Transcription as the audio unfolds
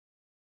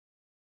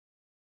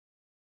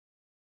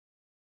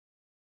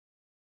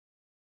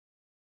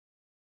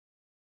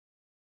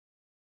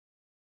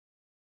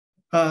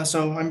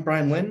So I'm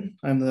Brian Lynn.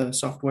 I'm the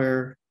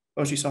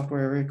OSG software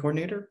area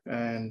coordinator,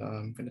 and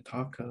I'm going to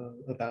talk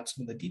about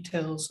some of the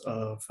details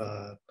of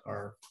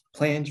our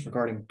plans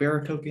regarding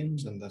bearer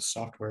tokens and the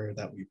software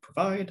that we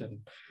provide and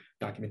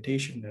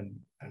documentation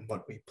and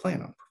what we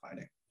plan on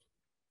providing.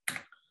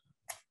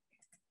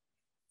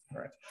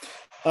 All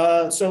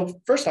right.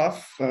 So first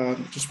off,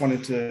 just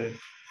wanted to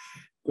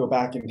go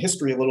back in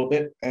history a little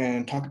bit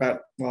and talk about,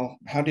 well,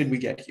 how did we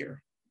get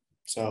here?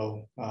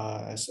 So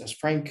as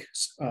Frank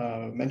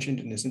mentioned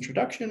in his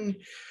introduction,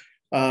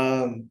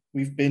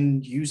 we've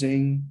been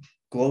using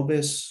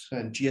Globus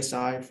and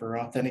GSI for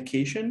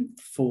authentication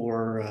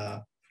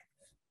for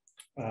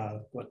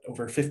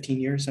over 15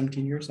 years,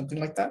 17 years, something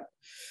like that.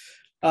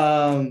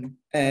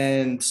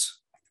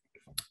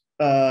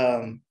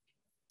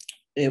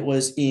 It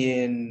was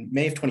in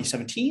May of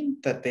 2017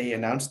 that they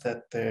announced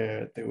that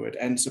they would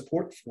end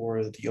support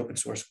for the open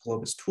source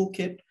Globus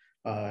toolkit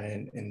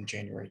in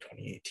January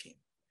 2018.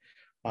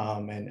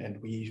 And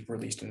we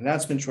released an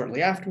announcement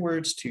shortly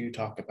afterwards to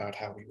talk about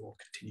how we will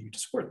continue to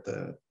support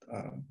the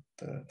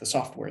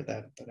software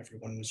that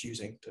everyone was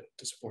using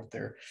to support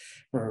their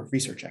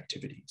research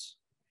activities.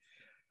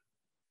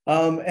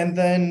 And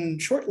then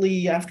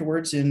shortly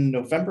afterwards, in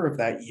November of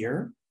that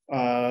year,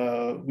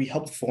 we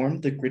helped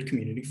form the Grid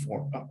Community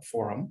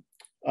Forum.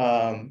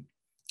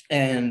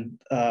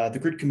 The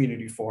Grid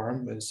Community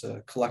Forum is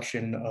a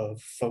collection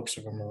of folks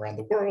from around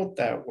the world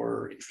that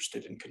were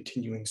interested in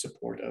continuing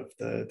support of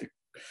the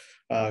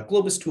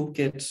Globus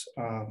toolkit,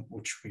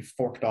 which we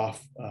forked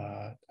off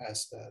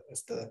as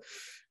the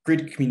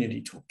Grid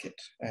Community Toolkit.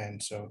 And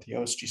so the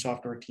OSG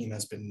software team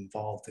has been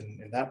involved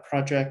in that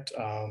project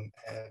and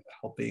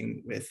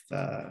helping with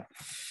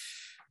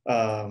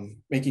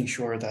making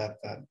sure that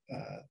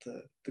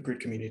the Grid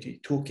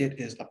Community Toolkit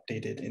is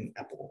updated in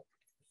EPEL.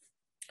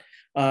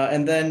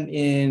 And then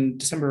in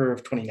December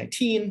of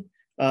 2019,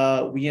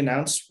 we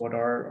announced what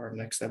our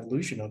next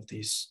evolution of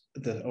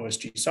the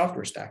OSG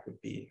software stack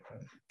would be.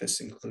 This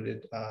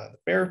included the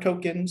bearer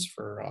tokens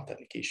for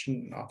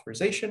authentication and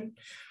authorization,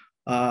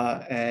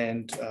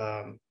 and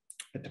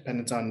it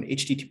depends on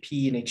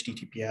HTTP and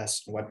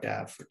HTTPS and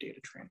WebDAV for data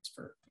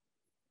transfer.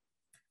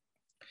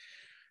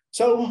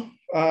 So,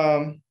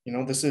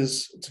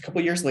 it's a couple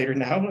of years later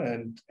now,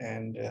 and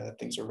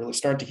things are really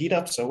starting to heat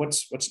up. So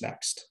what's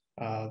next?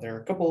 There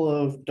are a couple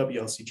of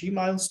WLCG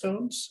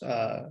milestones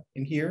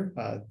in here.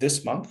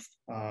 This month,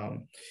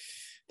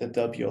 the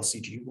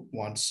WLCG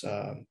wants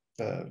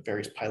the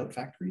various pilot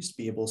factories to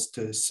be able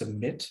to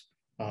submit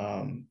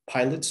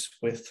pilots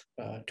with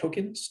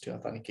tokens to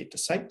authenticate to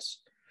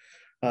sites.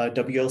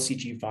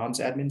 WLCG VOMS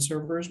admin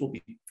servers will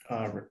be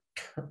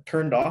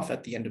turned off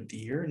at the end of the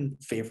year in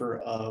favor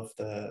of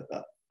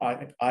the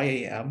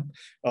IAM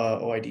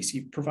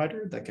OIDC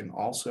provider that can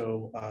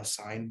also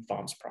sign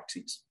VOMS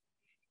proxies.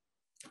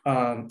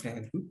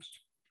 Excuse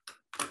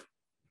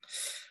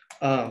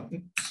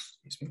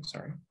me,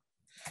 sorry.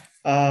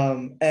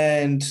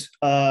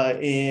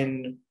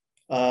 In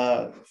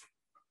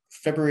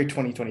February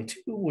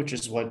 2022, which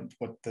is what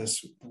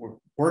this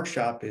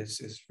workshop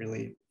is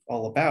really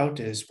all about,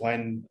 is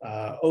when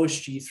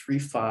OSG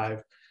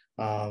 3.5,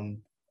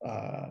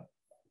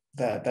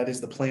 that is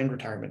the planned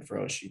retirement for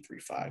OSG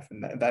 3.5.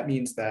 And that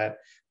means that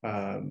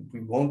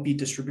we won't be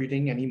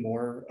distributing any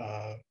more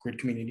Grid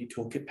Community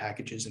Toolkit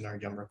packages in our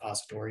Yum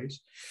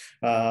repositories.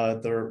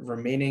 The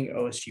remaining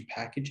OSG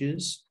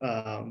packages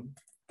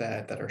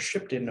that are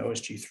shipped in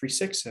OSG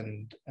 3.6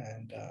 and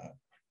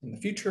in the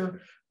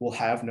future will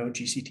have no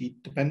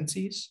GCT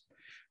dependencies.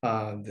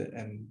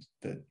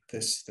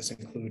 This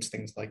includes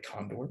things like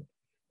Condor.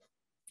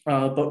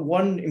 But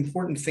one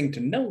important thing to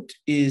note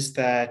is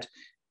that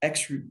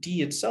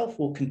XRD itself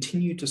will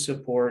continue to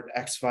support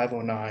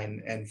X509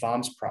 and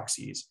VOMS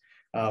proxies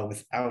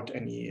without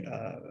any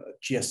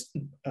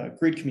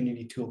Grid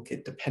Community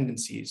Toolkit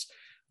dependencies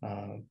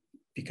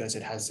because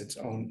it has its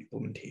own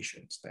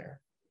implementations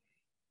there.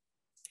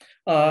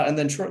 And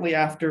then shortly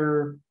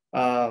after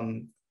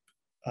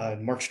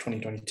March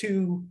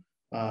 2022,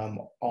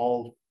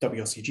 all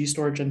WLCG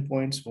storage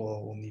endpoints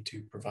will need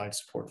to provide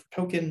support for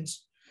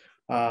tokens.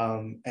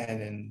 And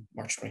in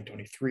March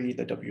 2023,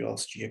 the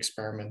WLCG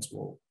experiments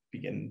will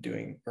begin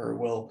doing, or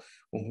will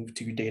move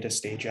to data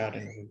stage out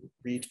and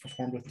reads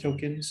performed with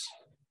tokens.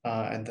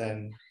 And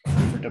then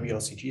for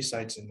WLCG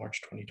sites in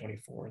March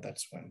 2024,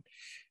 that's when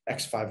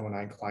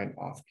X509 client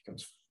auth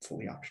becomes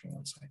fully optional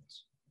on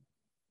sites.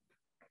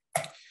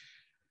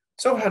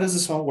 So how does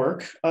this all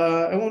work?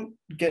 I won't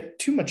get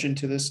too much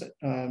into this.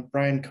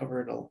 Brian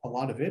covered a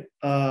lot of it.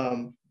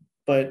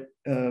 But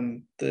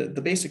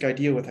the basic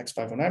idea with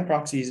X509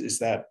 proxies is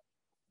that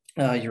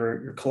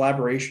your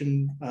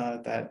collaboration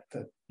that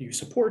you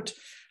support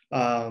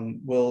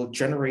will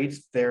generate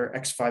their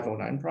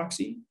X509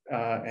 proxy,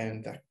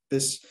 and that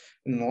this,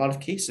 in a lot of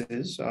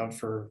cases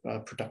for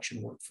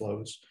production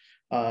workflows,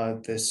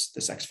 this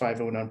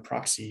X509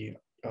 proxy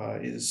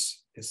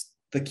is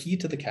the key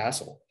to the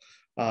castle.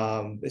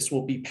 This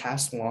will be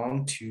passed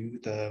along to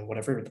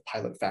whatever the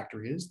pilot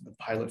factory is. The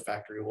pilot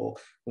factory will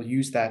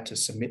use that to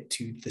submit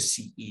to the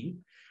CE.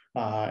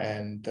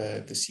 and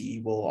the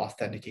CE will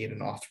authenticate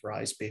and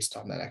authorize based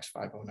on that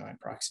X509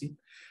 proxy.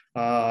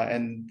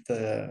 And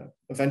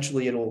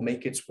eventually it will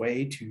make its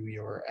way to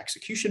your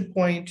execution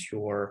point,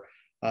 your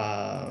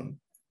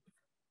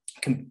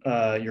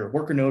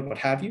worker node, what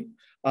have you.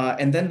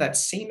 And then that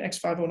same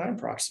X509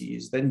 proxy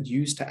is then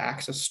used to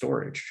access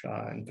storage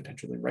and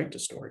potentially write to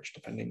storage,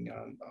 depending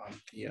on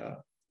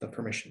the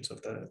permissions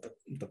of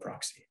the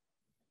proxy.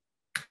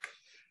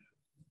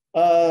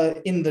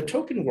 In the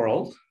token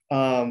world,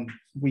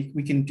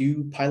 we can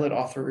do pilot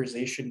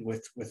authorization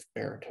with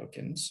bearer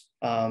tokens.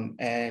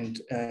 And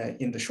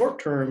in the short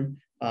term,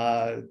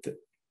 there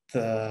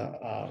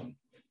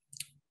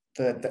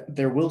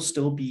will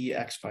still be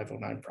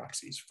X509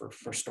 proxies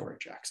for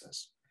storage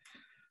access.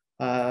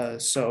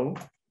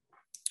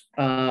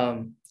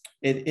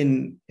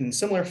 In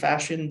similar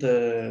fashion,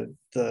 the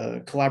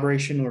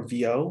collaboration or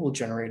VO will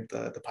generate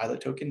the pilot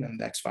token, and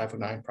the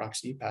X509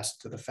 proxy pass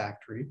it to the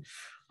factory.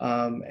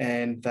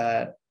 And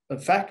that the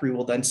factory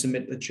will then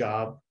submit the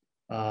job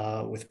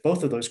with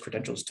both of those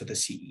credentials to the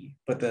CE.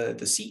 But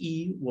the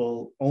CE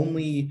will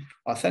only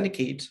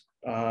authenticate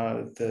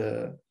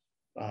the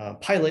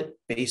pilot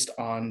based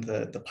on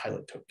the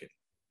pilot token.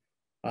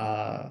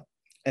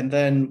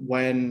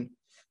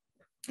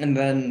 And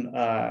then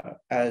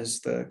as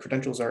the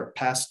credentials are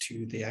passed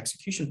to the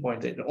execution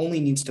point, it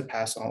only needs to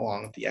pass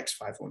along the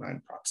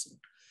X509 proxy.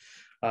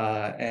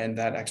 And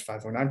that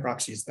X509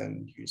 proxy is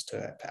then used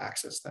to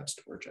access that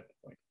storage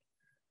endpoint.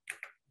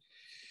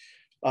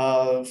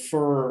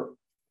 For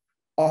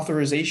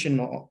authorization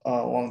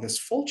along this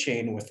full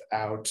chain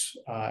without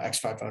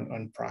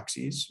X509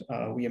 proxies,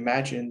 we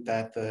imagine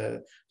that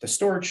the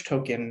storage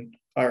token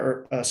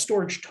or a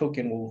storage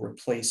token will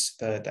replace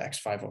the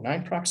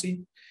X509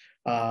 proxy.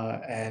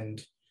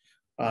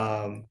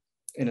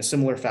 In a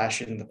similar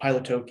fashion, the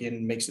pilot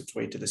token makes its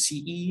way to the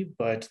CE,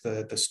 but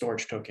the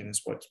storage token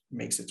is what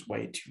makes its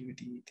way to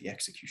the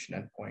execution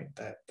endpoint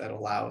that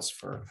allows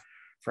for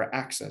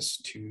access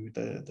to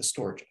the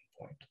storage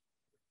endpoint.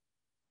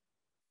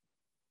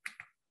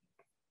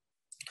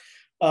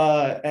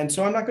 And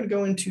so I'm not going to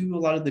go into a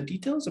lot of the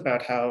details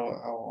about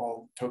how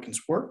all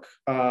tokens work.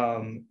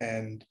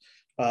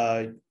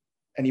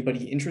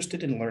 Anybody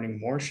interested in learning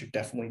more should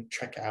definitely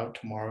check out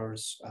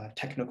tomorrow's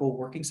technical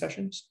working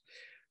sessions,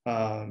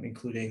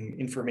 including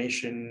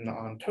information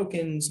on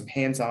tokens, some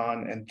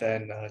hands-on, and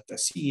then the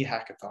CE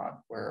hackathon,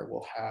 where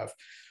we'll have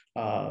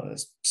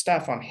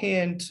staff on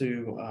hand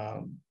to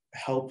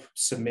help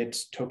submit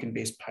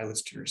token-based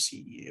pilots to your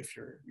CE if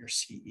your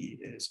CE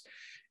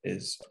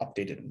is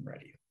updated and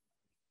ready.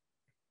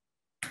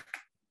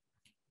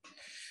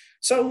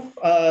 So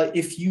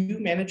if you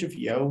manage a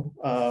VO,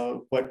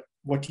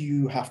 what do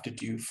you have to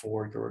do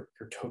for your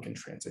token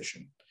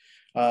transition?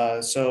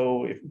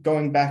 So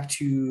going back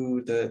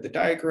to the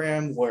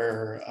diagram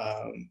where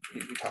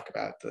we talk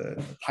about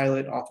the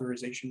pilot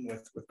authorization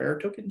with bearer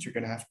tokens, you're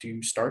going to have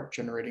to start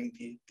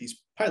generating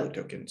these pilot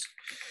tokens.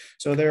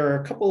 So there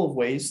are a couple of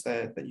ways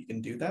that you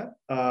can do that.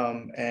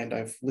 And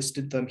I've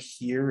listed them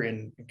here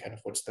in kind of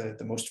what's the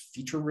most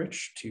feature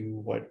rich to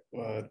what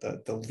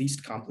the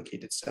least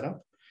complicated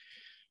setup.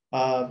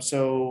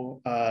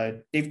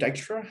 Dave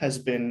Dykstra has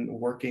been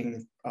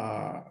working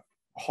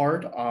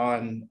hard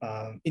on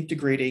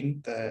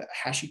integrating the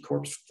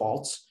HashiCorp's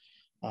vaults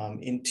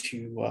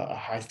into a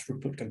high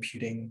throughput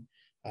computing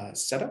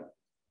setup.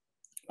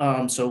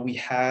 So we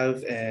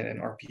have an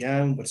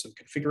RPM with some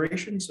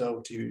configuration.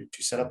 So to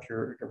set up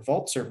your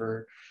vault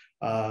server,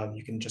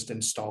 you can just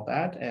install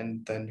that,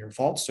 and then your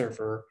vault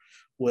server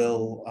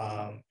will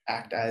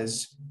act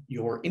as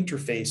your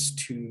interface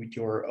to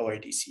your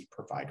OIDC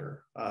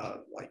provider,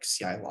 like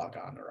CI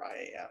Logon or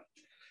IAM.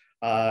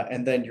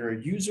 And then your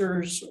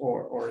users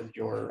or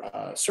your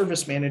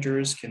service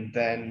managers can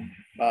then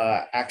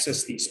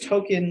access these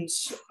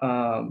tokens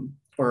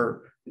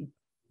or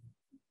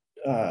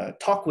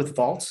talk with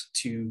Vault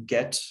to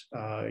get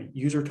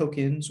user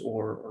tokens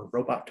or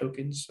robot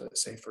tokens,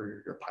 say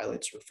for your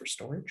pilots or for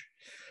storage.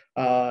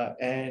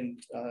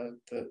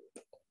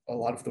 A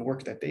lot of the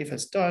work that Dave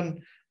has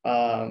done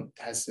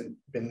has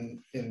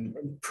been in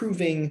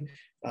improving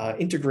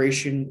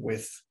integration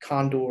with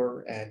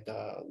Condor and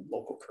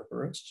local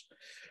Kerberos.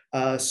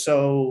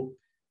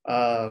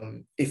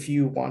 If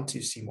you want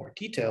to see more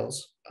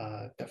details,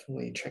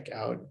 definitely check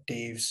out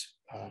Dave's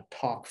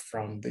talk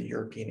from the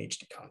European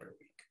HD Condor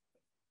Week.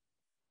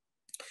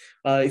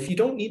 If you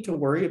don't need to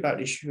worry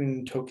about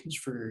issuing tokens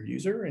for your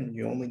user and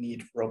you only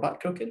need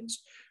robot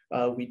tokens,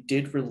 we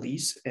did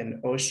release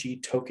an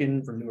OSG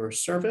token renewer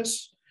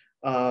service.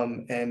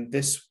 And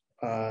this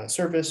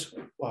service,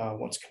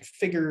 once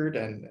configured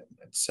and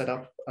set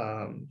up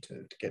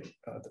to get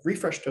the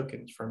refresh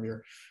tokens from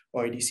your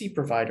OIDC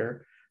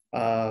provider,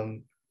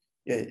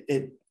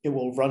 it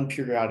will run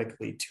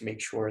periodically to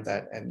make sure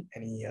that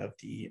any of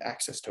the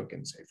access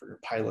tokens, say for your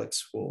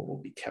pilots, will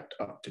be kept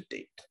up to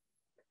date.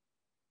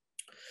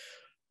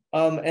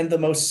 And the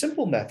most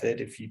simple method,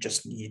 if you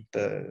just need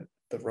the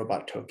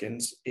robot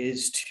tokens,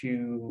 is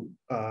to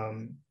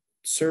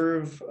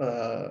serve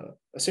a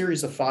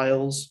series of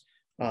files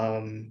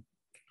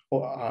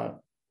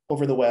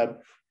over the web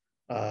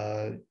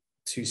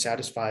to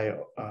satisfy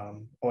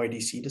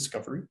OIDC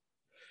discovery.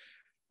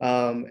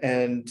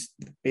 And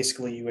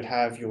basically you would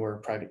have your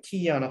private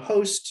key on a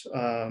host,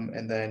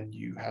 and then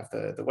you have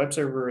the web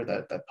server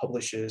that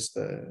publishes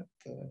the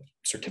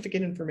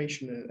certificate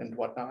information and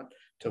whatnot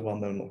to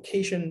well-known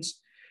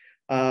locations.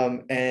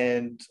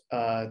 And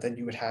then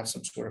you would have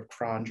some sort of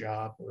cron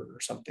job or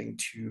something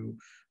to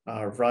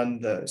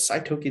run the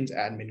site tokens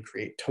admin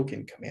create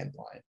token command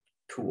line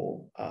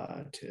tool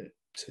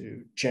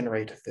to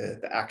generate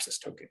the access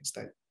tokens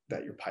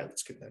that your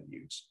pilots can then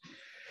use.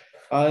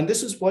 And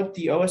this is what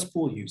the OS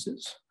pool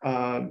uses.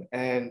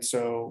 And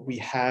so we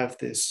have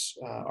this,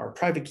 our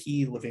private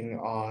key living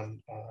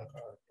on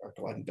our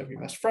Gladden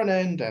WMS front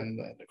end and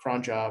the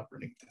cron job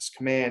running this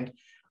command.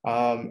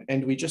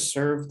 And we just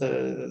serve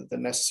the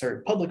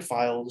necessary public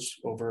files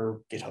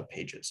over GitHub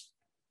pages.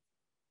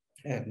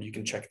 And you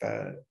can check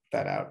that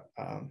out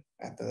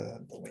at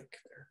the link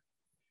there.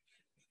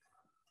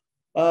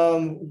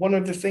 One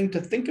other thing to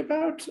think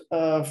about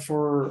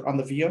on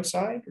the VO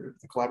side or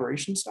the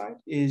collaboration side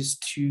is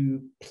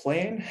to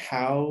plan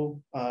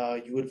how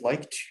you would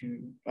like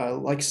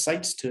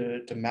sites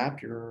to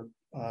map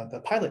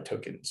the pilot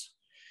tokens.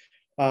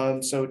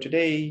 So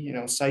today,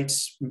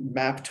 sites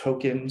map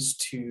tokens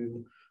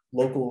to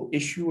local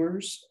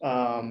issuers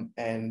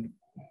and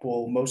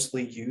will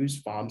mostly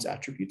use VOMS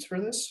attributes for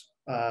this.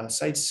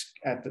 Sites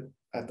at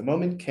the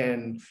moment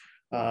can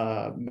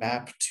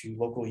map to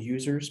local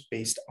users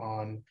based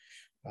on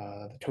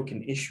the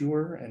token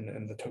issuer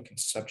and the token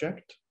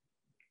subject.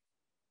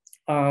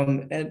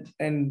 And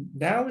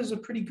now is a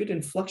pretty good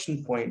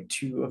inflection point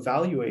to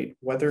evaluate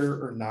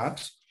whether or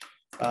not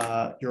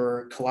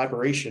your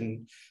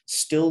collaboration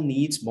still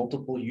needs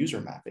multiple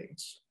user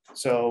mappings.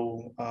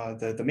 So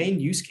the main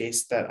use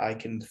case that I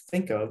can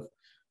think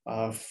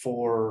of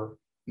for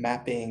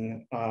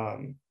mapping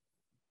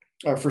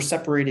or for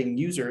separating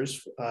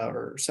users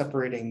or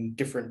separating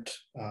different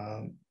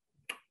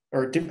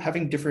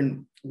having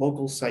different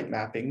local site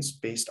mappings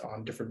based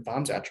on different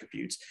VOMS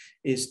attributes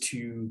is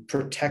to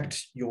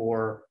protect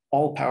your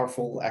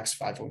all-powerful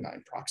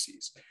X509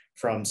 proxies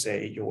from,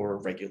 say, your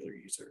regular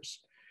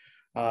users.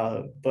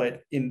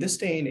 But in this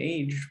day and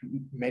age,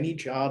 many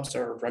jobs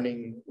are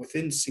running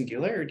within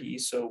Singularity,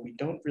 so we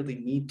don't really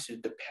need to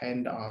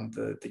depend on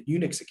the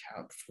Unix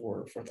account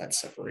for that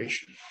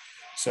separation.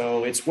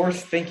 So it's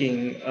worth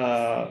thinking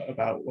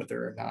about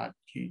whether or not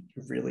you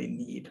really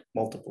need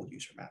multiple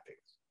user mappings.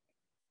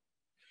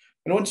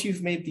 And once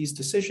you've made these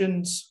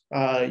decisions,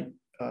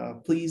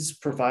 please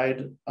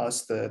provide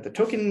us the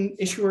token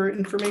issuer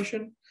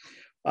information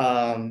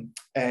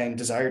and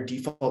desired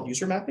default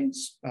user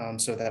mappings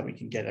so that we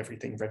can get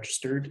everything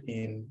registered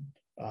in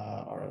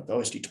the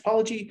OSG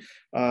topology,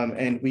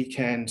 and we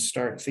can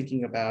start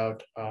thinking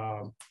about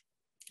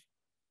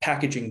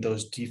packaging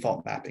those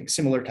default mappings,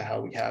 similar to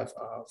how we have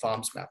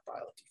VOMS map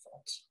file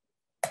defaults.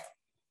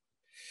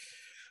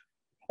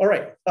 All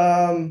right,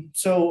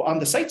 so on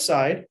the site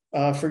side,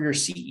 for your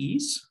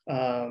CEs,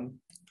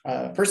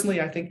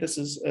 personally, I think this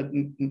is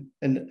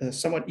a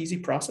somewhat easy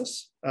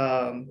process,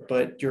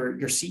 but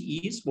your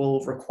CEs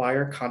will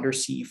require Condor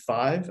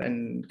CE5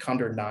 and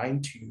Condor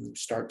 9 to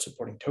start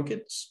supporting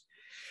tokens.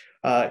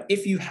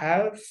 If you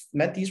have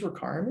met these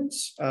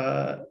requirements,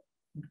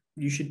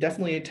 you should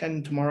definitely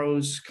attend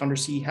tomorrow's Condor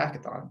CE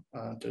hackathon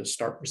to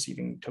start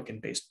receiving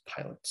token-based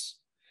pilots.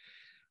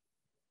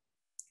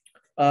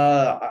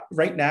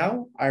 Right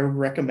now, I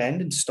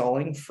recommend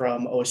installing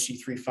from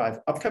OSG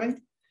 3.5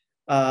 upcoming.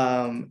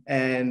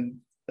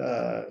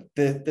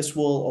 This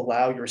will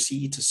allow your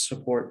CE to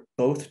support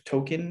both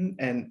token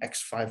and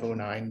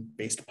X509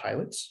 based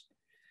pilots.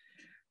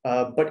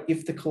 But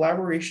if the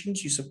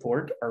collaborations you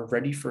support are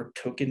ready for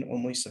token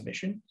only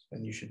submission,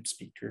 then you should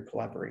speak to your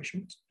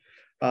collaborations.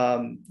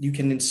 You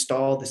can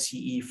install the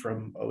CE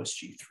from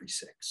OSG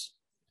 3.6.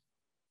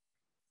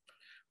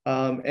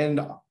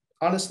 And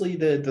honestly,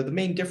 the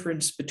main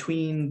difference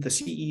between the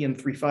CE and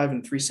 3.5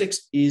 and 3.6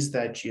 is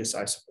that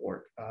GSI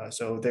support.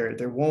 So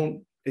there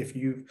won't, if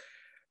you've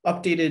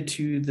updated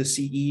to the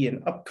CE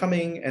in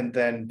upcoming and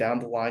then down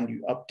the line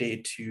you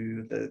update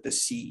to the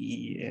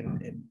CE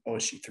in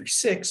OSG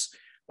 3.6,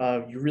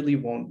 you really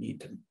won't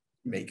need to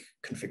make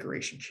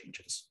configuration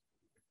changes.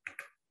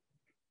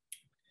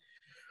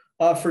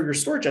 For your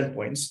storage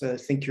endpoints,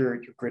 think your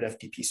grid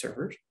FTP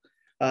servers.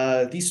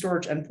 These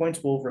storage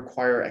endpoints will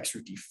require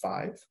XRD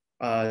 5.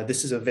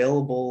 This is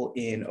available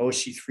in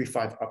OSG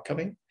 3.5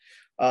 upcoming.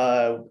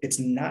 It's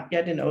not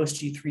yet in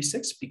OSG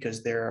 3.6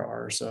 because there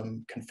are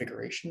some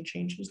configuration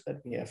changes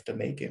that we have to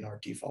make in our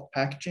default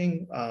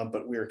packaging,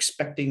 but we're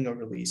expecting a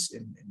release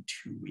in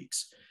 2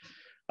 weeks.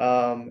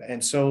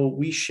 And so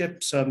we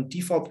ship some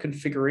default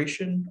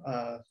configuration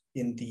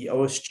in the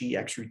OSG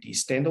XRD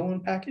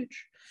standalone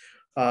package.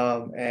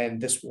 And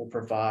this will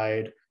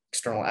provide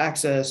external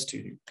access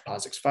to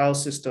POSIX file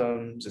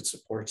systems. It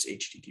supports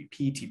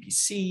HTTP,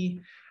 TBC,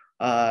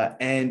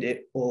 and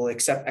it will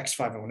accept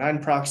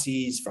X509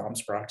 proxies,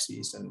 VOMS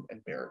proxies, and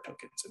bearer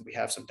tokens. And we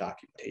have some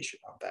documentation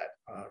on that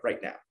right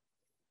now.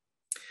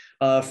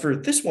 For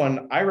this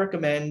one, I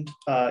recommend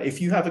if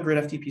you have a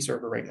grid FTP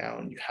server right now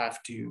and you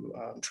have to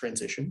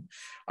transition,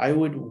 I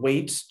would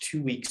wait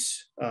 2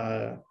 weeks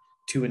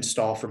to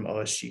install from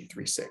OSG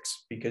 3.6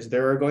 because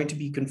there are going to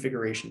be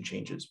configuration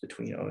changes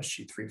between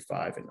OSG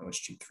 3.5 and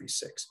OSG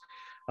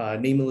 3.6.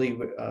 Namely,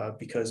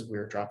 because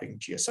we're dropping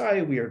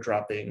GSI, we are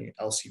dropping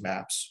LC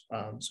maps.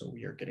 So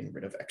we are getting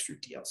rid of extra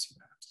DLC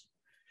maps.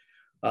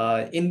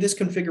 In this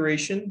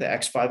configuration, the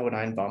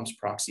X509 VOMS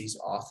proxies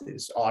auth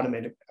is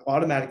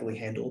automatically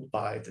handled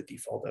by the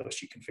default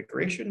OSG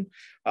configuration.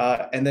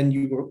 And then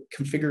you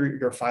configure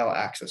your file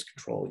access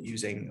control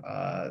using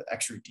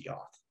extra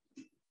auth.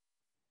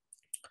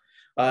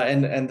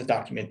 And the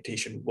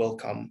documentation will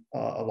come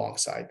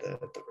alongside the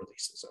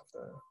releases of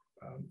the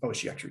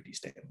OSG extra D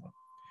standalone.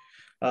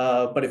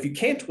 But if you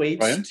can't wait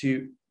Brian?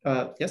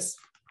 Yes?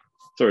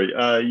 Sorry,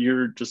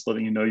 you're just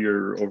letting you know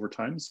you're over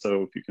time.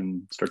 So if you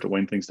can start to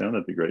wind things down,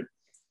 that'd be great.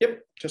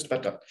 Yep, just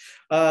about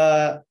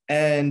done.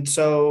 And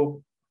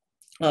so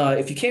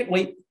if you can't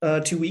wait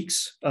 2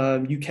 weeks,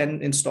 you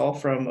can install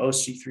from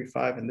OSG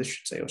 3.5, and this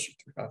should say OSG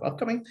 3.5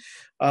 upcoming.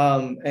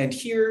 And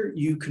here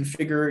you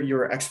configure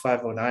your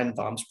X509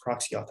 VOMS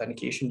proxy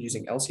authentication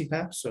using LC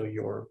map, so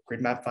your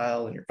grid map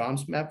file and your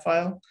VOMS map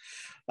file.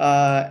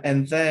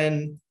 And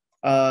then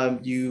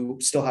you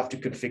still have to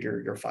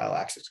configure your file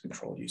access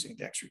control using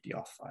the extra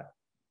auth file.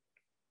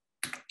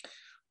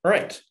 All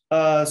right,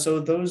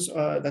 so those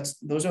are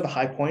the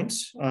high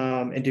points.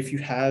 And if you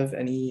have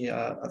any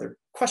other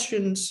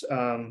questions,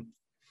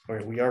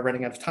 we are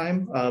running out of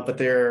time, but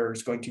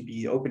there's going to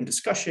be open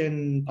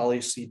discussion,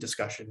 policy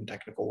discussion,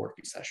 technical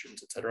working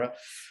sessions, etc.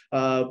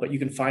 But you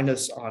can find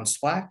us on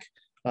Slack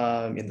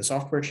in the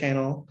software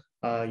channel.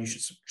 You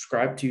should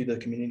subscribe to the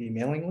community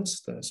mailing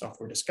list, the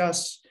Software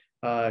Discuss.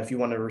 If you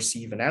want to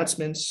receive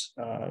announcements,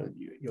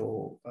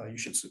 you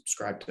should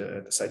subscribe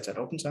to the sites at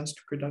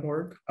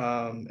opensense.grid.org.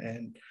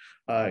 And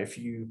if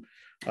you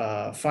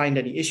find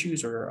any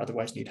issues or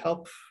otherwise need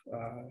help,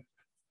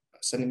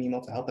 send an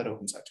email to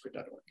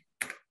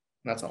help@opensense.grid.org.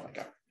 That's all I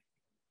got.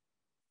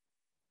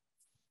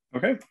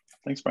 Okay,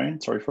 thanks, Brian.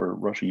 Sorry for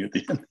rushing you at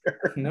the end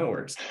there. No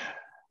worries.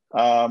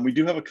 We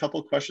do have a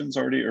couple questions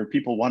already, or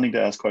people wanting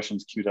to ask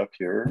questions queued up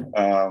here.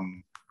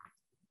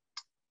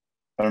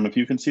 I don't know if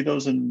you can see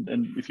those and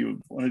if you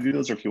want to do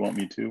those or if you want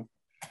me to.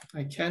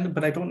 I can,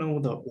 but I don't know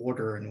the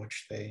order in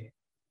which they...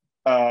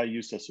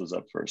 Eustace was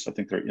up first. I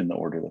think they're in the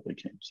order that they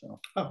came, so.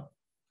 Oh,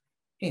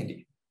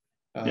 Andy.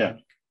 Yeah,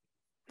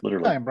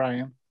 literally. Hi,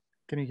 Brian.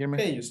 Can you hear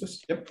me? Hey,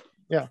 Eustace. Yep.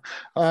 Yeah,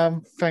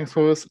 thanks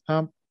for this.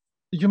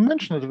 You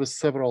mentioned it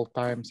several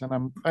times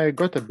and I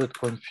got a bit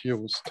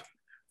confused.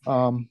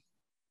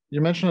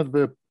 You mentioned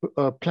the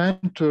plan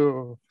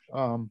to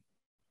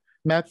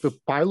map the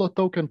pilot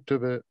token to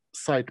the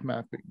site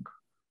mapping.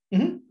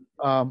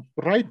 Mm-hmm.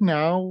 Right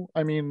now,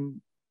 I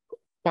mean,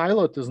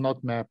 pilot is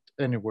not mapped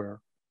anywhere.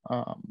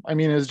 I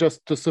mean, it's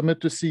just to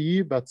submit to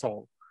CE, that's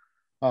all.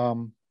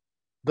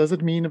 Does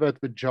it mean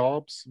that the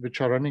jobs which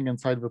are running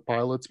inside the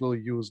pilots will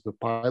use the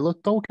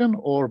pilot token,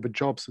 or the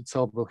jobs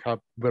itself will have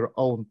their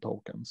own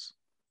tokens?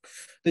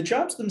 The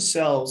jobs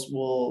themselves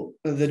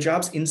the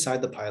jobs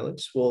inside the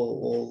pilots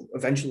will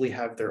eventually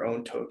have their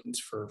own tokens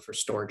for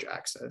storage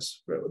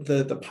access.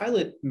 The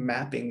pilot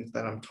mapping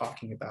that I'm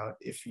talking about,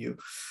 if you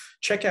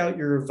check out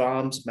your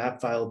VOMS map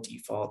file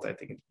default, I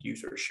think it's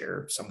user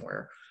share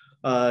somewhere,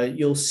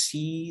 you'll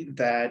see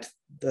that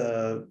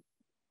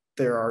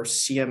there are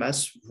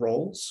CMS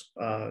roles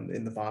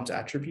in the VOMS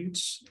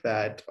attributes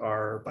that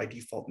are by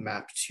default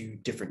mapped to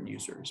different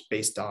users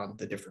based on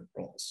the different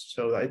roles.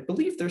 So I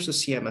believe there's a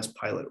CMS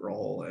pilot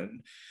role,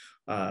 and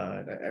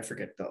I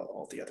forget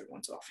all the other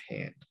ones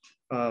offhand.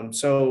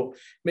 So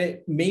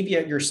maybe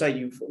at your site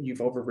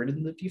you've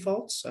overridden the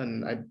defaults,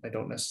 and I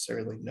don't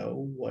necessarily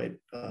know what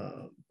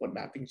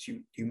mappings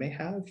you may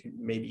have.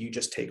 Maybe you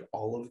just take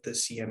all of the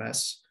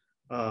CMS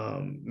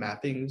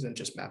mappings and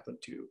just map them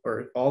to,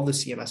 or all the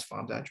CMS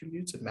VOMS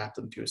attributes and map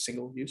them to a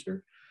single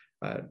user.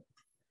 But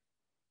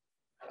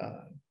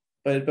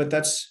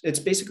it's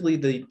basically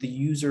the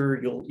user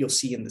you'll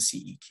see in the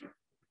CE queue.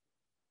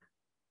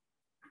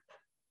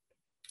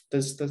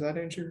 Does that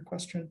answer your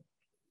question?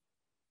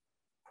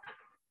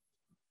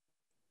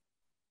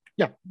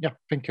 Yeah,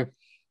 thank you.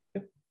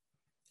 Yep.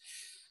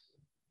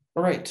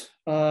 All right,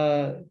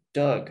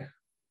 Doug,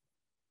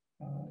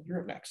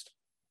 you're up next.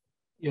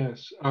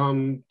 Yes,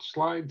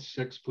 slide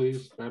 6,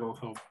 please. That'll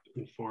help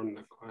inform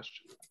the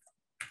question.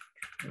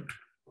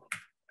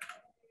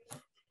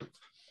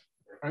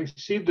 I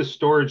see the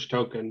storage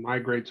token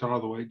migrates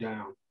all the way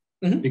down.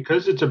 Mm-hmm.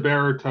 Because it's a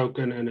bearer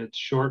token and it's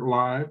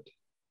short-lived,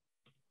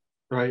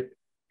 right?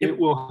 Yep. It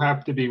will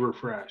have to be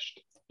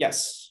refreshed.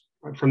 Yes.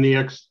 From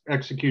the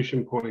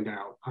execution point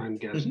out, I'm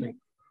guessing.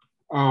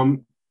 Mm-hmm.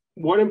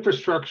 What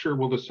infrastructure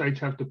will the sites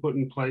have to put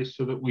in place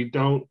so that we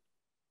don't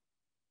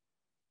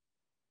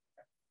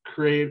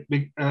create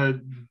a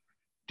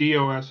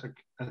DOS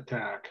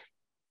attack?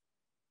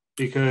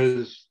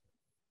 Because,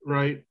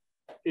 right,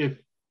 if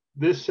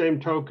this same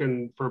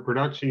token for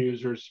production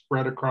users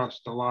spread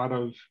across a lot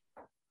of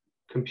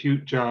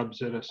compute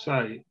jobs at a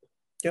site,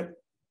 Yep.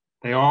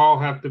 They all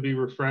have to be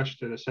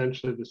refreshed at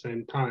essentially the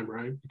same time,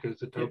 right? Because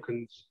the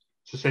tokens,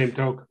 it's the same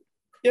token.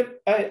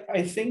 Yep.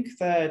 I think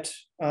that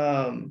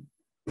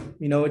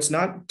it's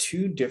not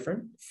too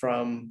different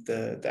from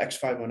the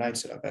X509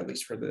 setup, at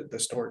least for the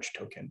storage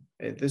token.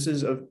 This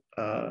is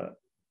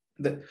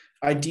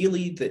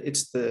ideally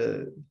it's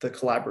the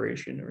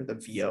collaboration or the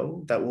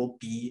VO that will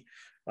be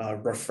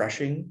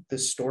refreshing the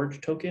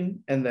storage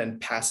token and then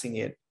passing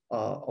it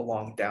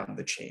along down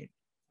the chain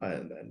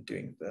and then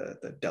doing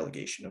the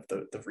delegation of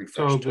the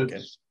refresh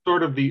token.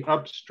 Sort of the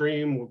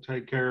upstream will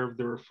take care of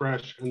the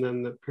refresh, and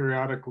then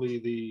periodically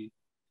the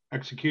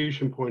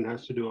execution point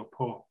has to do a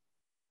pull.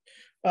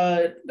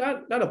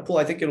 Not a pull.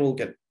 I think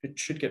it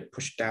should get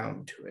pushed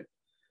down to it.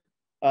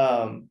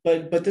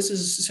 But this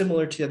is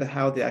similar to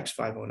how the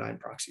X509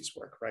 proxies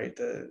work, right?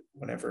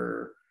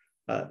 Whenever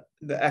the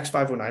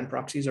X509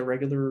 proxies are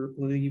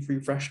regularly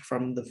refreshed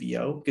from the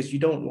VO, because you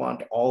don't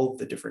want all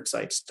the different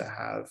sites to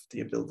have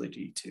the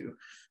ability to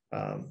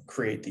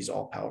create these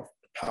all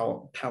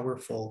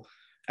powerful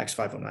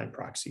X509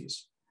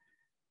 proxies.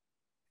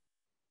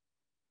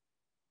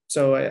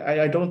 So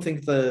I don't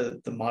think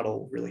the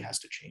model really has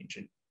to change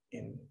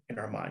in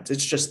our minds.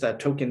 It's just that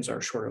tokens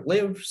are shorter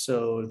lived,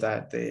 so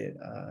that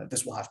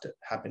this will have to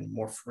happen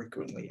more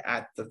frequently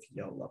at the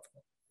VO level.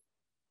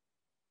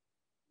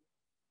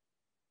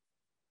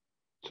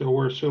 So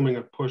we're assuming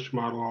a push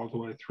model all the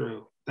way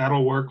through.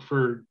 That'll work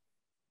for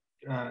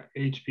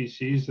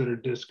HPCs that are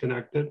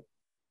disconnected.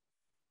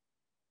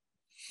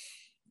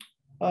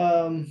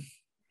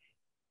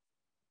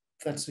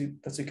 That's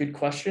a good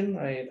question.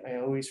 I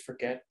always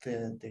forget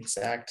the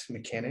exact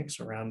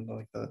mechanics around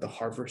like the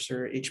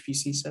harvester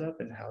HPC setup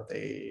and how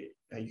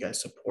you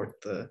guys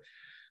support the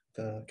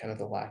kind of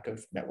the lack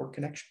of network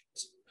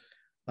connections.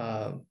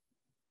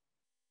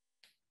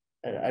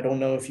 I don't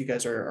know if you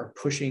guys are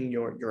pushing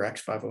your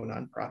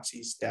X509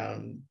 proxies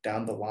down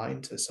the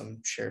line to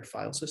some shared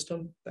file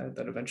system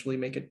that eventually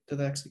make it to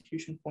the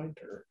execution point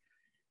or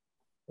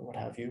what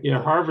have you.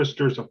 Yeah,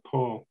 harvester's a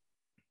pull,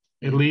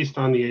 at least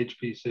on the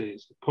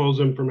HPCs. It pulls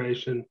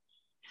information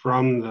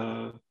from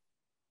the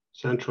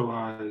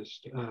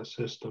centralized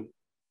system.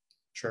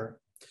 Sure.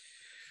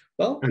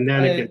 Well, and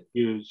then it gets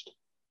used.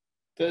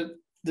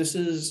 This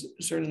is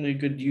certainly a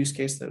good use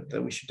case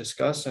that we should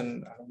discuss,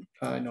 and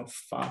I know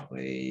Fawe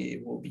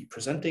will be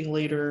presenting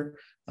later,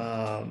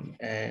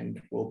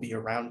 and will be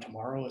around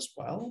tomorrow as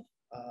well.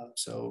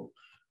 So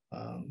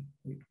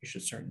we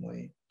should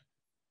certainly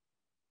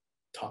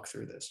talk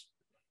through this.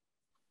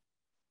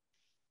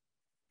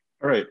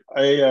 All right,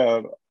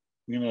 I'm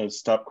going to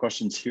stop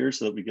questions here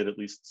so that we get at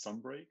least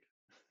some break.